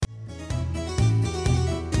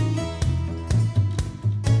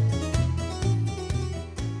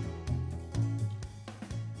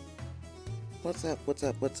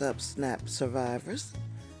What's up, Snap survivors?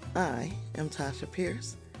 I am Tasha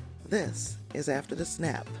Pierce. This is After the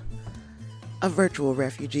Snap, a virtual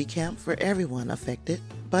refugee camp for everyone affected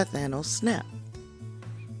by Thanos' snap.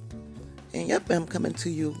 And yep, I'm coming to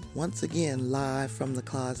you once again live from the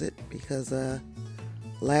closet because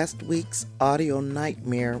last week's audio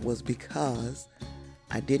nightmare was because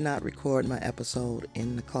I did not record my episode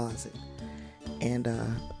in the closet. And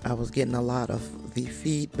I was getting a lot of the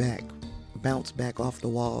feedback bounce back off the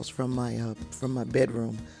walls from my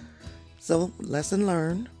bedroom. So, lesson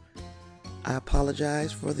learned. I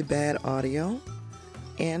apologize for the bad audio,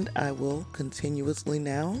 and I will continuously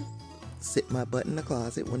now sit my butt in the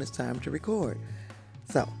closet when it's time to record.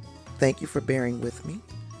 So, thank you for bearing with me.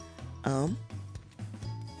 I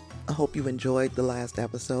hope you enjoyed the last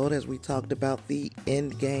episode as we talked about the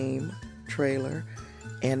Endgame trailer,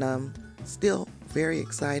 and I'm still very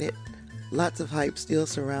excited. Lots of hype still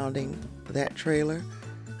surrounding that trailer.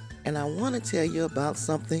 And I want to tell you about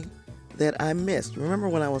something that I missed. Remember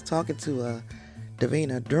when I was talking to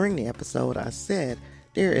Davina during the episode, I said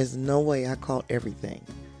there is no way I caught everything.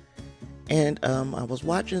 And I was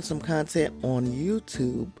watching some content on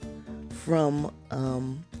YouTube from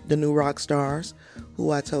the New Rock Stars,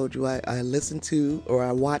 who I told you I listened to, or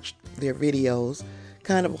I watched their videos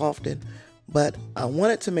kind of often. But I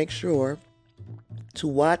wanted to make sure to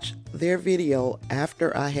watch their video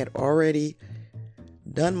after I had already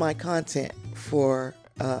done my content for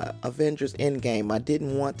Avengers Endgame. I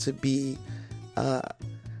didn't want to be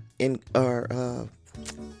didn't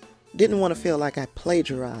want to feel like I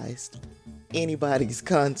plagiarized anybody's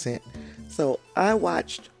content. So I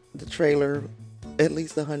watched the trailer at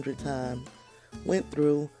least 100 times, went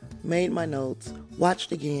through, made my notes,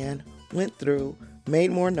 watched again, went through,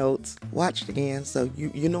 made more notes, watched again. So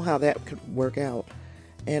you know how that could work out.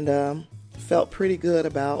 And felt pretty good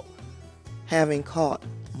about having caught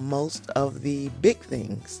most of the big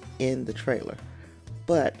things in the trailer.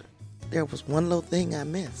 But there was one little thing I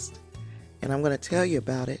missed, and I'm going to tell you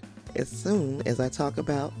about it as soon as I talk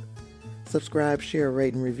about subscribe, share,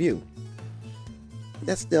 rate, and review.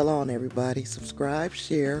 That's still on, everybody. Subscribe,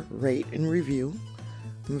 share, rate, and review.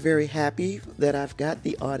 I'm very happy that I've got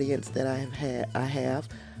the audience that I have.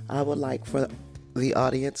 I would like for the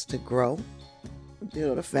audience to grow,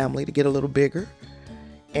 the family to get a little bigger.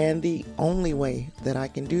 And the only way that I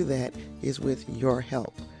can do that is with your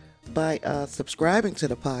help. By subscribing to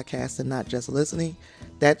the podcast and not just listening,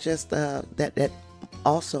 that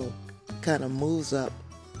also kind of moves up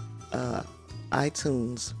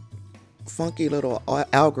iTunes' funky little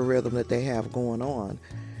algorithm that they have going on.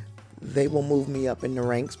 They will move me up in the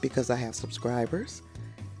ranks because I have subscribers,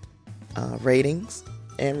 ratings,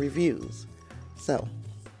 and reviews. So,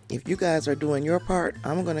 if you guys are doing your part,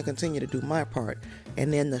 I'm going to continue to do my part.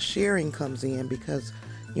 And then the sharing comes in because,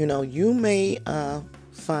 you may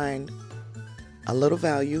find a little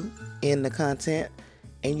value in the content,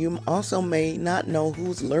 and you also may not know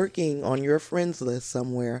who's lurking on your friends list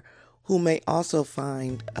somewhere who may also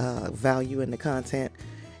find value in the content,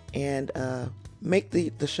 and make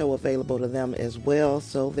the show available to them as well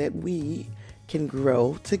so that we can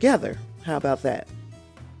grow together. How about that?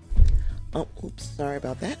 Oh, oops, sorry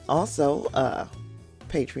about that. Also,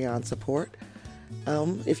 Patreon support.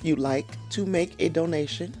 If you'd like to make a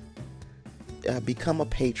donation, become a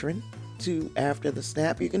patron to After the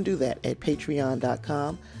Snap, you can do that at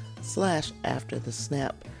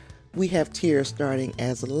patreon.com/afterthesnap. We have tiers starting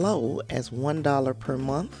as low as $1 per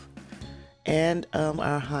month, and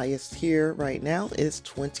our highest tier right now is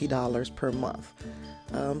 $20 per month.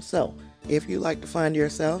 So, if you'd like to find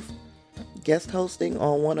yourself guest hosting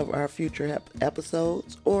on one of our future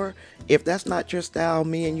episodes, or if that's not your style,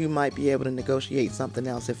 me and you might be able to negotiate something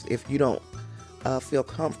else if you don't feel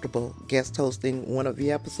comfortable guest hosting one of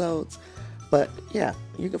the episodes. But yeah,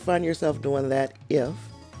 you can find yourself doing that if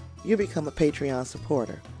you become a Patreon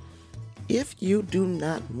supporter. If you do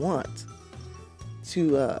not want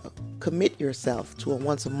to commit yourself to a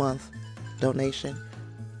once a month donation,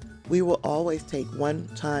 we will always take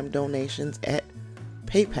one-time donations at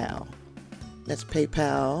PayPal. That's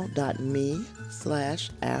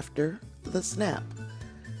paypal.me/afterthesnap.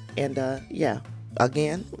 And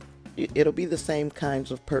again, it'll be the same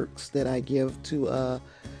kinds of perks that I give to our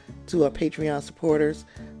Patreon supporters.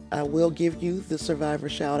 I will give you the Survivor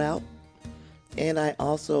shout out, and I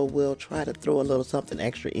also will try to throw a little something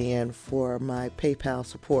extra in for my PayPal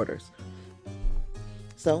supporters.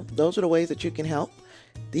 So those are the ways that you can help.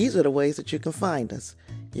 These are the ways that you can find us.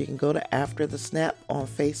 You can go to After the Snap on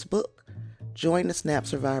Facebook. Join the Snap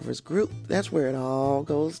Survivors group. That's where it all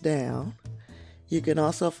goes down. You can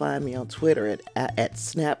also find me on Twitter at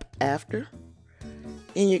SnapAfter.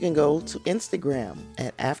 And you can go to Instagram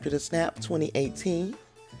at After the Snap 2018.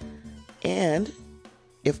 And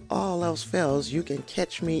if all else fails, you can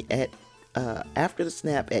catch me at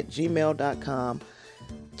afterthesnap@gmail.com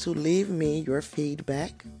to leave me your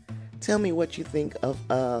feedback. Tell me what you think of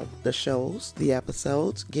the shows, the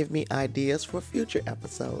episodes. Give me ideas for future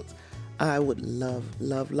episodes. I would love,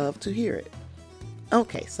 love, love to hear it.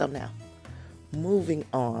 Okay, so now, moving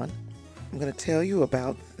on, I'm going to tell you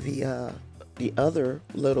about the other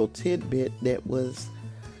little tidbit that was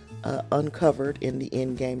uncovered in the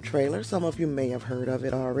Endgame trailer. Some of you may have heard of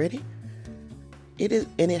it already.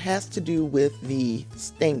 It has to do with the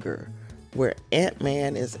stinger, where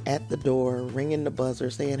Ant-Man is at the door ringing the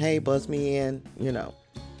buzzer saying, "Hey, buzz me in,"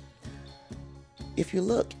 If you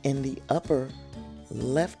look in the upper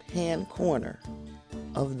left-hand corner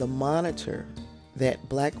of the monitor that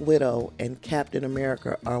Black Widow and Captain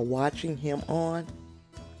America are watching him on,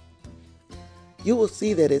 you will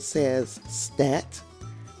see that it says stat,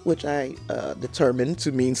 which I determined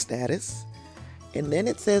to mean status, and then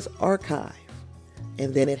it says archive,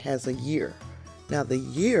 and then it has a year. Now the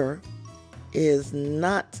year is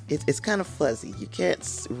not, it's kind of fuzzy. You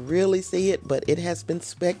can't really see it, but it has been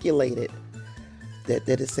speculated that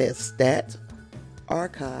it says stat,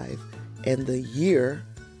 archive, and the year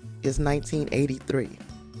is 1983,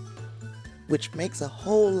 which makes a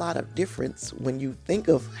whole lot of difference when you think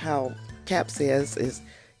of how Cap says,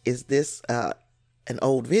 is this an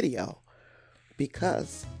old video?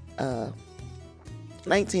 Because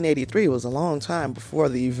 1983 was a long time before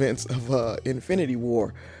the events of Infinity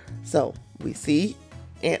War. So we see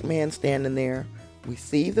Ant-Man standing there. We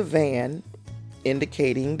see the van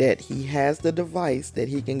indicating that he has the device that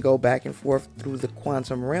he can go back and forth through the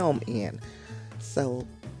quantum realm in. So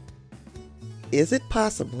is it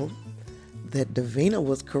possible that Davina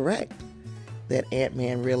was correct, that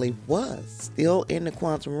Ant-Man really was still in the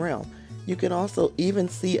quantum realm? You can also even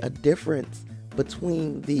see a difference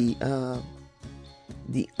between the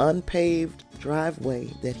unpaved driveway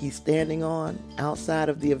that he's standing on outside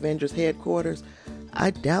of the Avengers headquarters.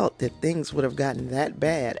 I doubt that things would have gotten that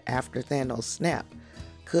bad after Thanos snap.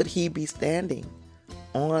 Could he be standing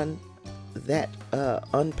on that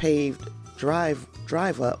unpaved drive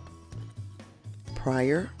up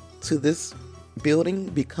prior to this building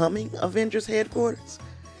becoming Avengers headquarters?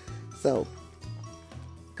 So,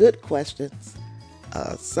 good questions.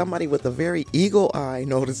 Somebody with a very eagle eye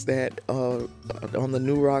noticed that on the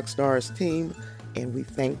New Rockstars team, and we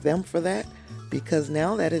thank them for that, because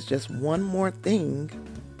now that is just one more thing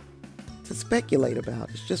to speculate about.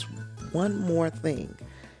 It's just one more thing.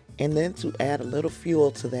 And then to add a little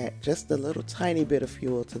fuel to that, just a little tiny bit of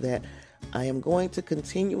fuel to that, I am going to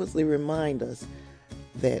continuously remind us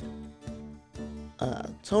that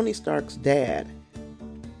Tony Stark's dad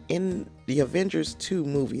in the Avengers 2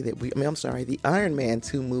 movie the Iron Man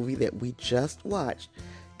 2 movie that we just watched,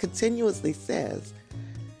 continuously says,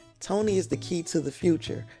 Tony is the key to the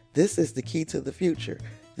future. This is the key to the future.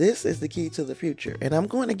 This is the key to the future. And I'm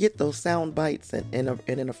going to get those sound bites, and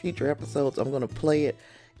in a future episodes, I'm going to play it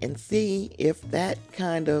and see if that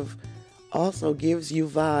kind of also gives you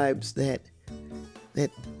vibes that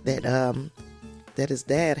his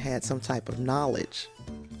dad had some type of knowledge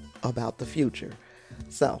about the future.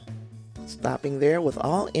 So, stopping there with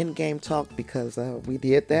all in-game talk, because we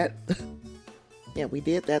did that. Yeah, we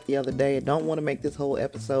did that the other day. I don't want to make this whole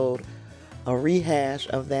episode a rehash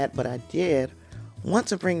of that, but I did want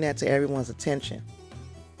to bring that to everyone's attention.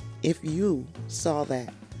 If you saw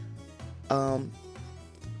that,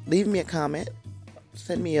 leave me a comment,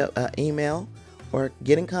 send me an email, or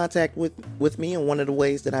get in contact with me in one of the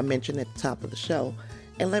ways that I mentioned at the top of the show,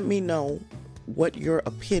 and let me know what your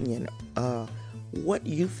opinion, what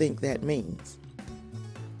you think that means.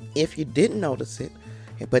 If you didn't notice it,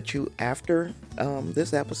 but you, after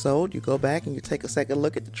this episode, you go back and you take a second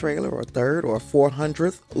look at the trailer, or a third or a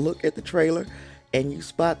 400th look at the trailer, and you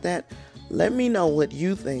spot that, let me know what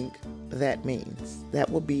you think that means. That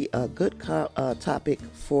will be a good topic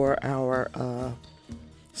for our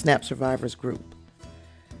Snap Survivors group.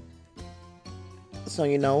 So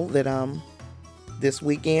you know that this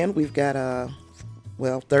weekend we've got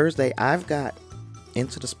Thursday I've got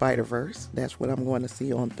Into the Spider-Verse. That's what I'm going to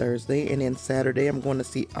see on Thursday. And then Saturday I'm going to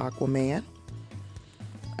see Aquaman.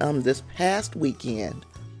 This past weekend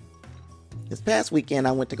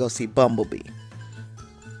I went to go see Bumblebee.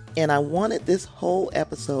 And I wanted this whole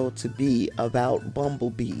episode to be about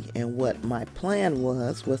Bumblebee. And what my plan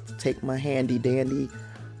was to take my handy dandy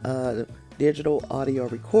digital audio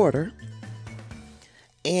recorder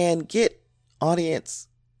and get audience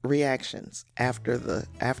reactions after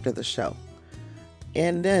the show.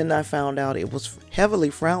 And then I found out it was heavily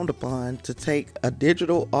frowned upon to take a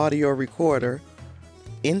digital audio recorder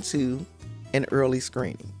into an early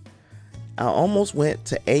screening. I almost went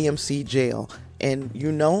to AMC jail. And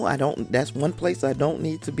that's one place I don't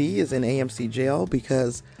need to be, is in AMC jail,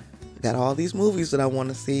 because I got all these movies that I want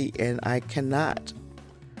to see, and I cannot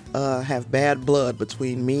have bad blood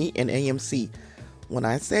between me and AMC. When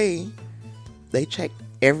I say they checked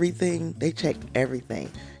everything, they checked everything.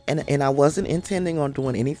 And I wasn't intending on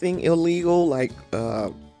doing anything illegal, like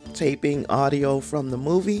taping audio from the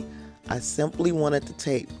movie. I simply wanted to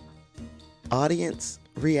tape audience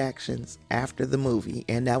reactions after the movie,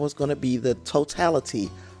 and that was going to be the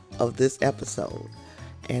totality of this episode.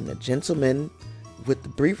 And the gentleman with the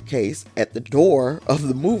briefcase at the door of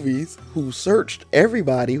the movies, who searched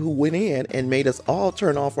everybody who went in and made us all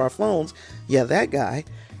turn off our phones, yeah, that guy,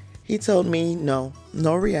 he told me no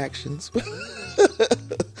reactions.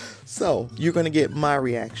 So you're going to get my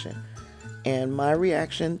reaction. And my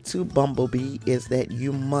reaction to Bumblebee is that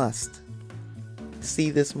you must see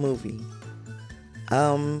this movie.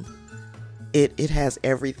 It has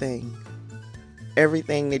everything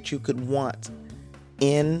that you could want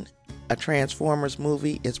in a Transformers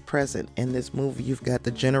movie is present in this movie. You've got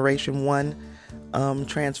the Generation 1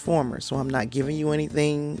 Transformers, so I'm not giving you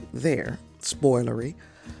anything there, spoilery.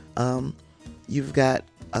 You've got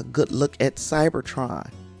a good look at Cybertron.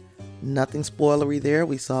 Nothing spoilery there.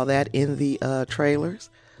 We saw that in the trailers.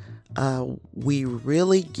 We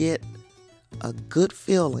really get a good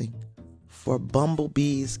feeling for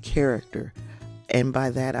Bumblebee's character, and by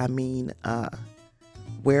that I mean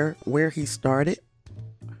where he started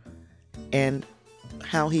and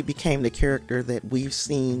how he became the character that we've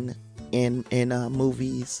seen in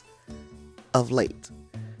movies of late.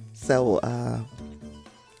 So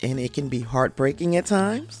and it can be heartbreaking at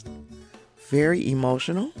times, very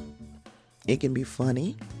emotional. It can be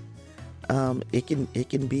funny. It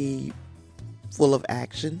can be full of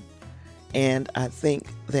action. And I think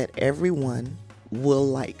that everyone will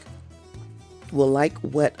like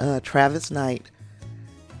what Travis Knight,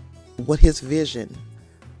 what his vision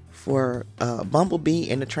for Bumblebee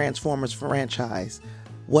in the Transformers franchise,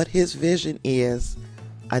 what his vision is.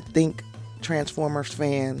 I think Transformers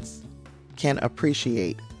fans can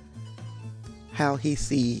appreciate how he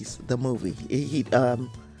sees the movie. He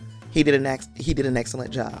did an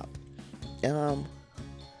excellent job.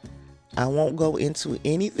 I won't go into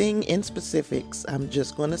anything in specifics. I'm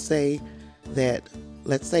just going to say that,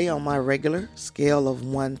 let's say on my regular scale of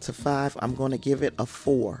 1 to 5, I'm going to give it a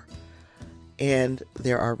 4. And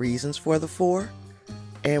there are reasons for the 4.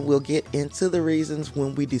 And we'll get into the reasons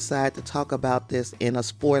when we decide to talk about this in a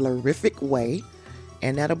spoilerific way.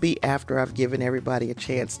 And that'll be after I've given everybody a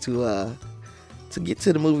chance to get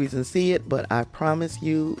to the movies and see it. But I promise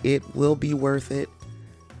you, it will be worth it.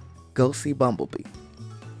 Go see Bumblebee.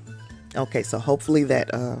 Okay, so hopefully that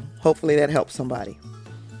helps somebody.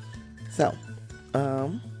 So,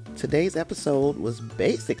 today's episode was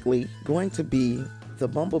basically going to be the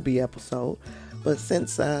Bumblebee episode, but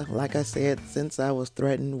since, like I said, since I was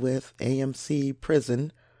threatened with AMC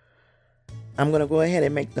prison, I'm gonna go ahead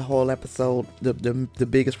and make the whole episode, the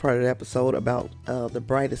biggest part of the episode, about the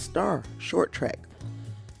Brightest Star short track.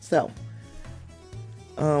 So,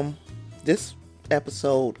 this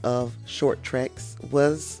episode of Short Treks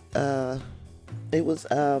was going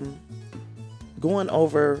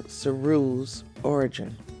over Saru's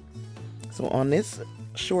origin. So on this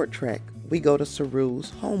short trek, we go to Saru's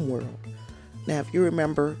homeworld. Now, if you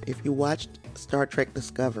remember, if you watched Star Trek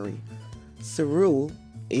Discovery, Saru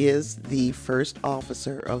is the first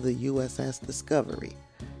officer of the USS Discovery.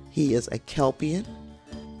 He is a Kelpian,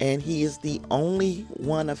 and he is the only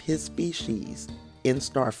one of his species in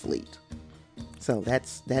Starfleet. So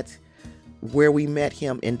that's where we met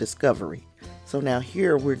him in Discovery. So now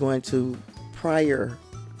here we're going to prior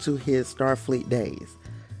to his Starfleet days.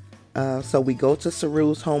 So we go to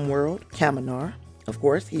Saru's homeworld, Kaminar. Of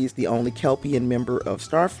course, he's the only Kelpian member of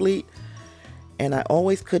Starfleet, and I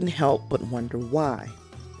always couldn't help but wonder why.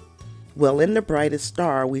 Well, in The Brightest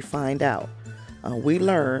Star, we find out. We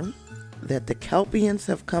learn that the Kelpians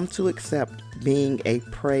have come to accept being a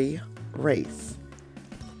prey race.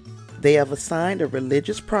 They have assigned a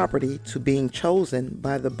religious property to being chosen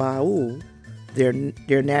by the Ba'ul,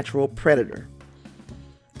 their natural predator.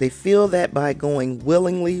 They feel that by going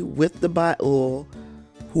willingly with the Ba'ul,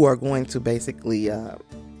 who are going to basically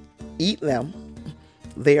eat them,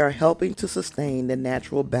 they are helping to sustain the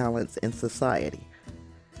natural balance in society.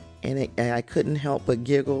 And I couldn't help but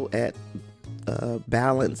giggle at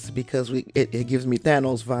balance, because it gives me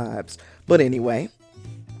Thanos vibes. But anyway,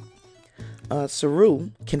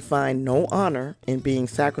 Saru can find no honor in being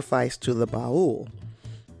sacrificed to the Baul.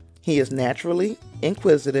 He is naturally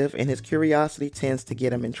inquisitive, and his curiosity tends to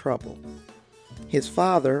get him in trouble. His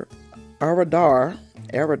father,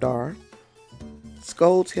 Aradar,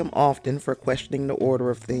 scolds him often for questioning the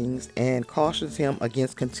order of things and cautions him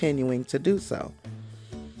against continuing to do so.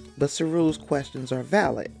 But Saru's questions are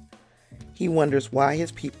valid. He wonders why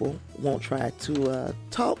his people won't try to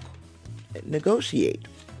negotiate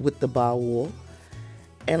with the Baul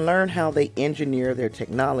and learn how they engineer their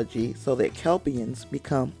technology so that Kelpians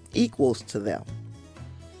become equals to them.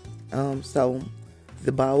 So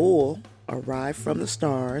the Baul arrive from the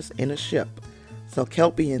stars in a ship, so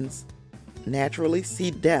Kelpians naturally see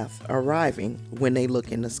death arriving when they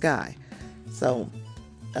look in the sky. So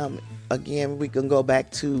again, we can go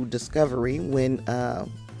back to Discovery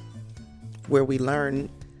where we learn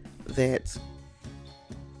that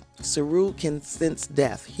Saru can sense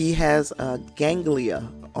death. He has ganglia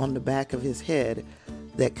on the back of his head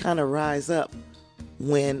that kind of rise up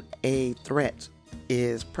when a threat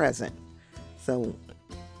is present. So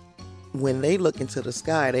when they look into the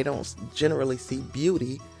sky, they don't generally see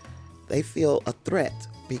beauty. They feel a threat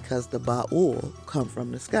because the Baul come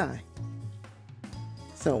from the sky.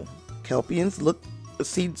 So Kelpians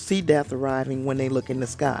see death arriving when they look in the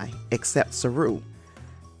sky, except Saru.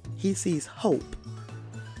 He sees hope.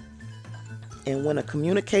 And when a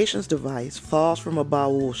communications device falls from a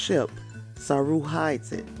Baul ship, Saru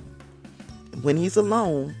hides it. When he's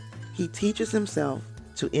alone, he teaches himself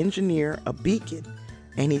to engineer a beacon,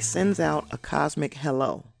 and he sends out a cosmic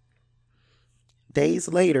hello. Days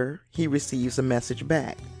later, he receives a message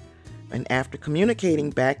back, and after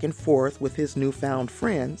communicating back and forth with his newfound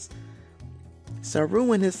friends,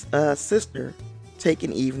 Saru and his sister take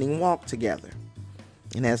an evening walk together.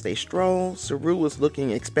 And as they stroll, Saru is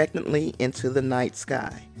looking expectantly into the night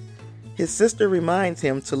sky. His sister reminds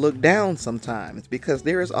him to look down sometimes because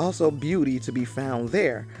there is also beauty to be found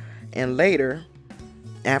there. And later,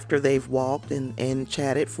 after they've walked and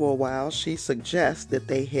chatted for a while, she suggests that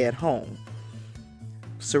they head home.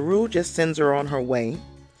 Saru just sends her on her way,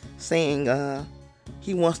 saying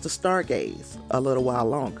he wants to stargaze a little while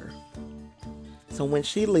longer. So when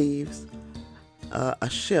she leaves, a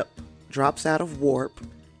ship drops out of warp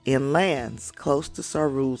and lands close to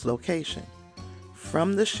Saru's location.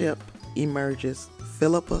 From the ship emerges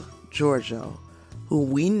Philippa Georgiou, who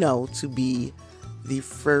we know to be the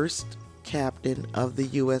first captain of the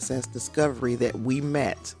USS Discovery that we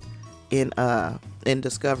met in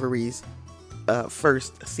Discovery's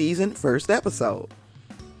first season, first episode.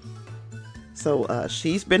 So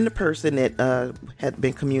she's been the person that had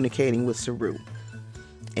been communicating with Saru.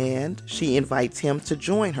 And she invites him to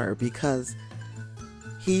join her because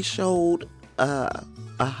he showed a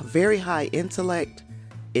very high intellect,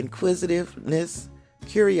 inquisitiveness,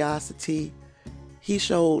 curiosity. He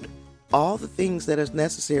showed all the things that is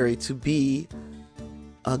necessary to be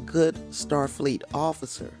a good Starfleet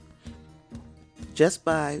officer just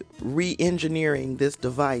by re-engineering this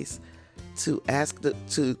device to ask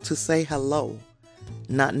to say hello,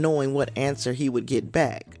 not knowing what answer he would get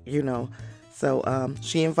back, So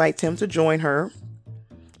she invites him to join her,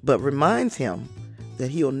 but reminds him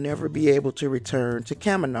that he'll never be able to return to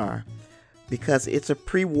Kaminar because it's a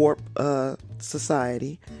pre-warp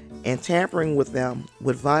society, and tampering with them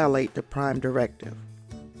would violate the Prime Directive.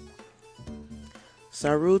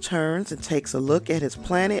 Saru turns and takes a look at his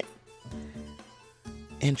planet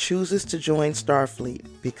and chooses to join Starfleet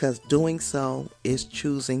because doing so is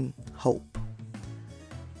choosing hope.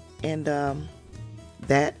 And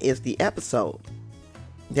that is the episode.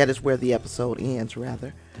 That is where the episode ends,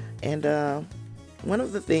 rather. And one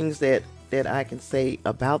of the things that I can say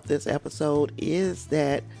about this episode is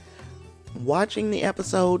that watching the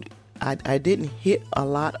episode, I didn't hit a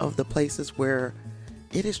lot of the places where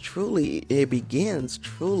it begins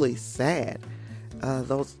truly sad.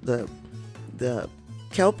 The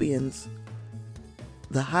Kelpians,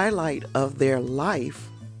 the highlight of their life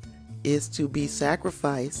is to be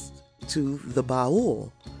sacrificed to the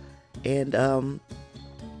Baul. And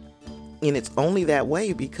it's only that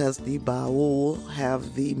way because the Baul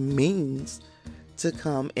have the means to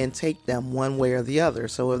come and take them one way or the other.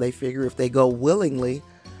 So if they go willingly,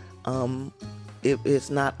 it's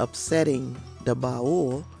not upsetting the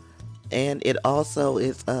Baul, and it also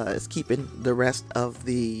is keeping the rest of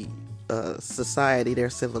the society, their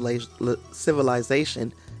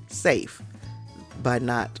civilization, safe by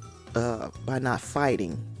not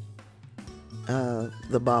fighting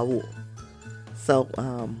the Baul. So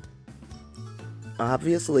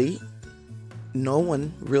obviously, no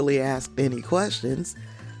one really asked any questions.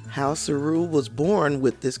 how Saru was born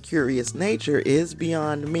with this curious nature is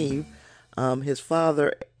beyond me. His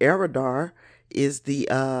father, Eridar, is the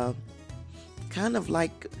kind of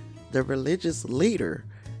like the religious leader,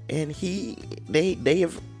 and they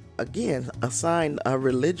have again assigned a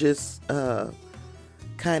religious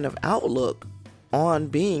kind of outlook on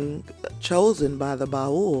being chosen by the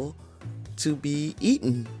Ba'ul to be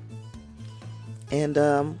eaten. And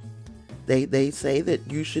they say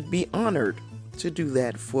that you should be honored to do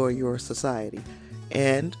that for your society.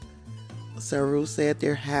 And Saru said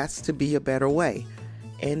there has to be a better way.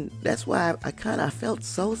 And that's why I felt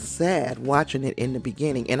so sad watching it in the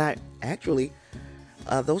beginning. And I actually,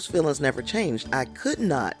 those feelings never changed. I could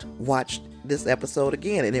not watch this episode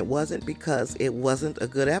again, and it wasn't because it wasn't a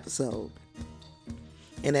good episode.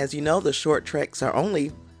 And as you know, the short treks are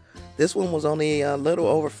this one was only a little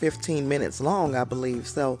over 15 minutes long, I believe.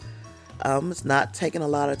 So it's not taking a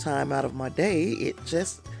lot of time out of my day.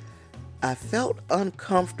 I felt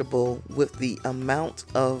uncomfortable with the amount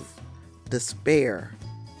of despair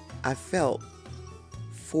I felt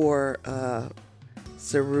for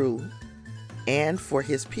Saru and for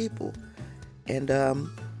his people. And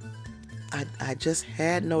I just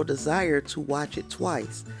had no desire to watch it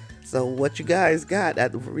twice. So what you guys got,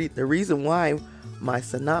 the reason why my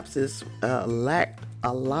synopsis lacked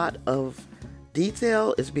a lot of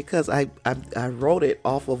detail is because I wrote it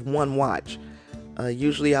off of one watch.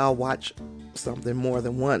 Usually I'll watch something more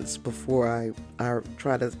than once before I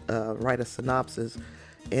try to write a synopsis,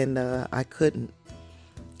 and I couldn't.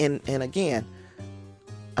 And again,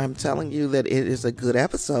 I'm telling you that it is a good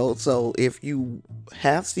episode. So if you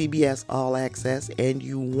have CBS All Access and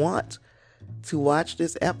you want to watch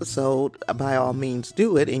this episode, by all means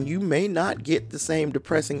do it, and you may not get the same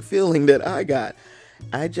depressing feeling that I got.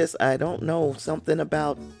 I don't know, something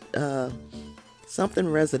about something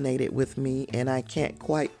resonated with me, and I can't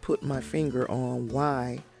quite put my finger on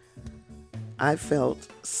why I felt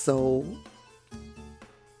so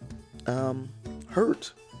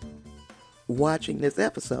hurt watching this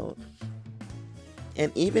episode.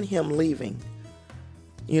 And even him leaving,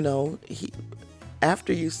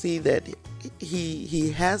 after you see that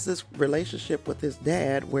he has this relationship with his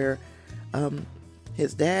dad where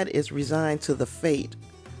his dad is resigned to the fate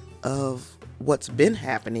of what's been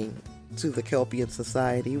happening to the Kelpian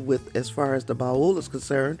society with as far as the Ba'ul is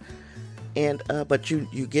concerned, and but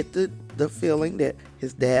you get the feeling that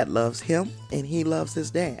his dad loves him and he loves his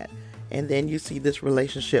dad. And then you see this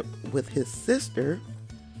relationship with his sister,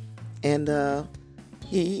 and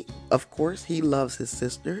he loves his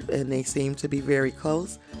sister, and they seem to be very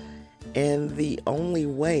close. And the only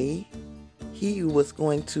way he was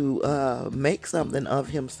going to make something of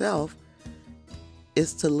himself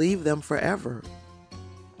is to leave them forever,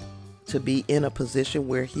 to be in a position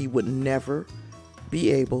where he would never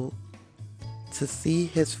be able to see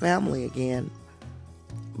his family again.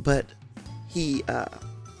 But he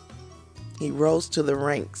rose through the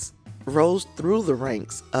ranks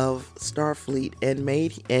of Starfleet and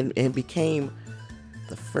became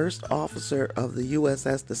the first officer of the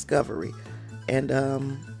USS Discovery. And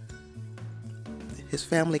his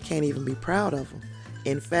family can't even be proud of him.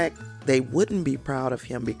 In fact, they wouldn't be proud of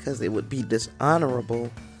him because it would be dishonorable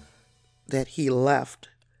that he left.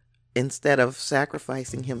 Instead of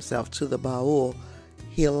sacrificing himself to the Ba'ul,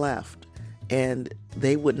 he left. And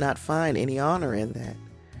they would not find any honor in that.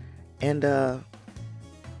 And I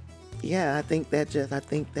think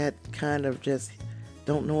that kind of just,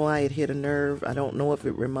 don't know why it hit a nerve. I don't know if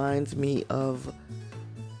it reminds me of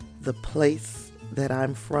the place that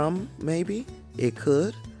I'm from, maybe. It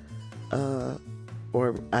could.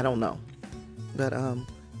 Or I don't know. But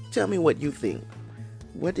tell me what you think.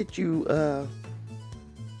 What did you,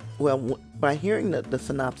 by hearing the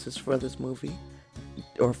synopsis for this movie,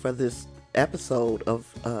 or for this episode of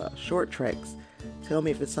Short Treks, tell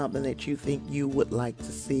me if it's something that you think you would like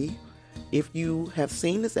to see. If you have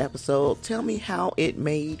seen this episode, tell me how it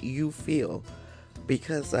made you feel.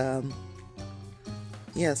 Because,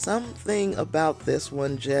 something about this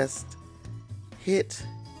one just hit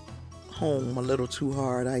home a little too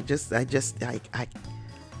hard. I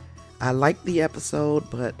liked the episode,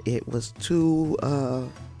 but it was too, I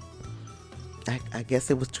guess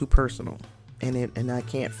it was too personal. And I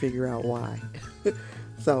can't figure out why.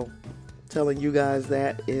 So, telling you guys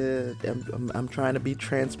that I'm trying to be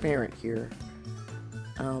transparent here.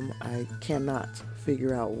 I cannot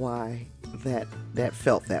figure out why that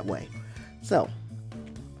felt that way. So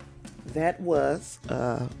that was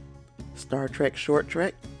Star Trek Short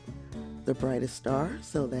Trek, The Brightest Star.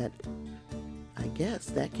 So that, I guess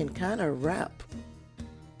that can kind of wrap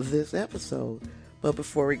this episode. But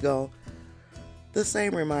before we go, the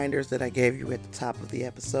same reminders that I gave you at the top of the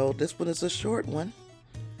episode. This one is a short one.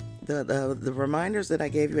 The reminders that I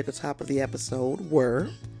gave you at the top of the episode were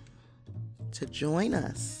to join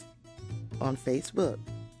us on Facebook.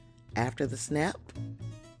 After the Snap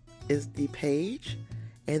is the page,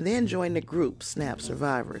 and then join the group Snap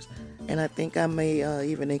Survivors. And I think I may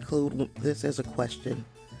even include this as a question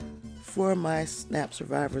for my Snap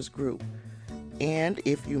Survivors group. And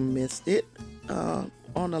if you missed it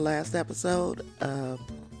on the last episode,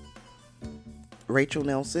 Rachel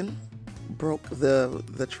Nelson broke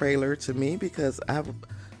the trailer to me because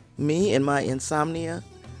me and my insomnia,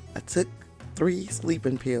 I took 3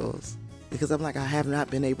 sleeping pills because I'm like, I have not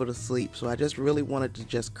been able to sleep. So I just really wanted to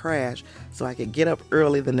just crash so I could get up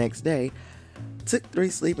early the next day. Took 3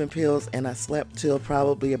 sleeping pills and I slept till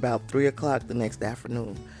probably about 3 o'clock the next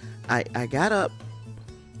afternoon. I got up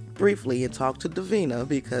briefly and talked to Davina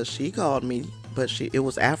because she called me, but it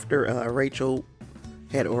was after Rachel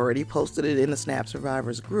had already posted it in the Snap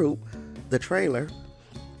Survivors group, the trailer.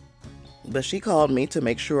 But she called me to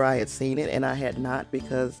make sure I had seen it, and I had not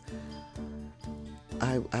because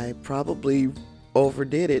I probably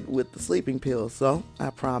overdid it with the sleeping pills. So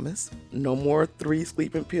I promise no more 3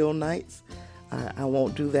 sleeping pill nights. I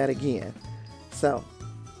won't do that again. So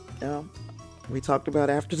we talked about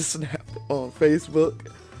After the Snap on Facebook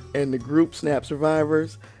and the group Snap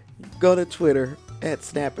Survivors. Go to Twitter at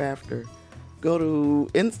SnapAfter. Go to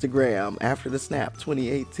Instagram After the Snap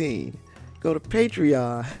 2018. Go to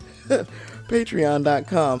Patreon.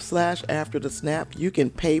 Patreon.com/AfterTheSnap. You can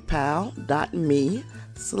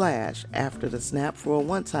PayPal.me/AfterTheSnap for a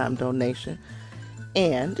one-time donation.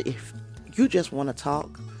 And if you just want to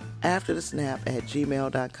talk,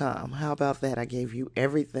 AfterTheSnap@gmail.com. How about that? I gave you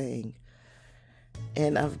everything.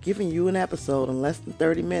 And I've given you an episode in less than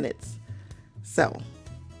 30 minutes. So,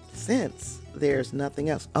 since there's nothing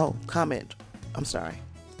else. Oh, comment. I'm sorry.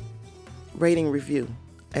 Rating, review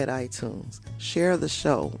at iTunes. Share the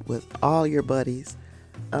show with all your buddies.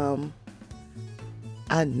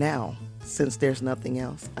 Now, since there's nothing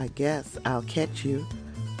else, I guess I'll catch you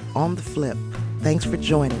on the flip. Thanks for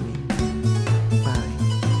joining me.